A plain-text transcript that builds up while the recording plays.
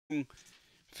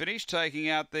finish, taking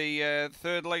out the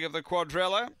third leg of the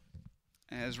quadrella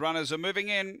as runners are moving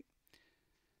in.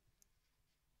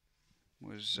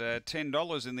 Was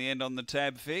 $10 in the end on the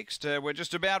tab fixed. We're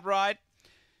just about right.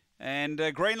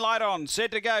 And green light on,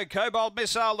 set to go. Cobalt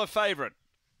Missile, the favourite.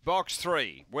 Box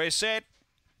 3. We're set.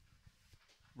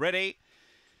 Ready.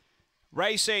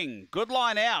 Racing, good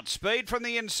line out, speed from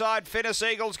the inside. Fennis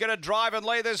Eagle's going to drive and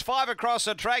lead. There's 5 across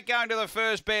the track going to the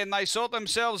first bend. They sort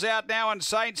themselves out now, and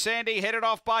St. Sandy headed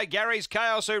off by Gary's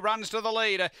Chaos, who runs to the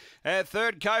lead.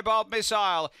 Third, Cobalt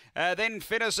Missile, then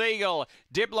Fennis Eagle,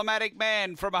 Diplomatic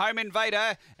Man from Home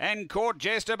Invader and Court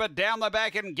Jester, but down the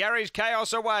back and Gary's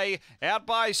Chaos away. Out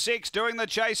by 6, doing the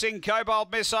chasing,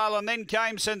 Cobalt Missile, and then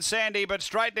came St. Sandy, but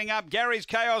straightening up, Gary's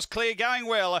Chaos clear, going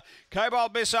well.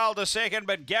 Cobalt Missile to second,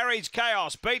 but Gary's Chaos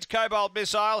beats Cobalt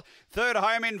Missile. Third,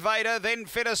 Home Invader, then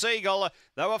Fennis Eagle.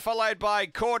 They were followed by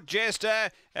Court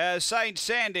Jester, St.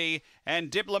 Sandy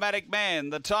and Diplomatic Man.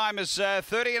 The time is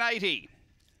 30 and 80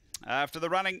 after the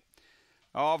running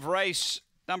of race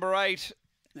number 8.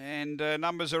 And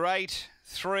numbers are 8,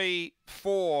 3,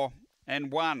 4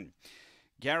 and 1.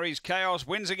 Gary's Chaos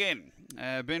wins again.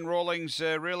 Ben Rawlings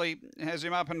really has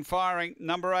him up and firing.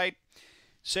 Number 8.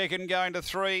 Second going to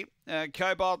 3,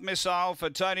 Cobalt Missile for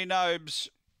Tony Nobes.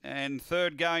 And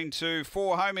third going to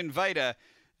 4, Home Invader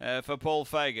for Paul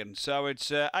Fagan. So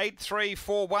it's 8, 3,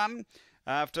 4, 1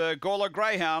 after Gawler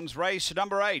Greyhounds race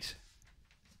number 8.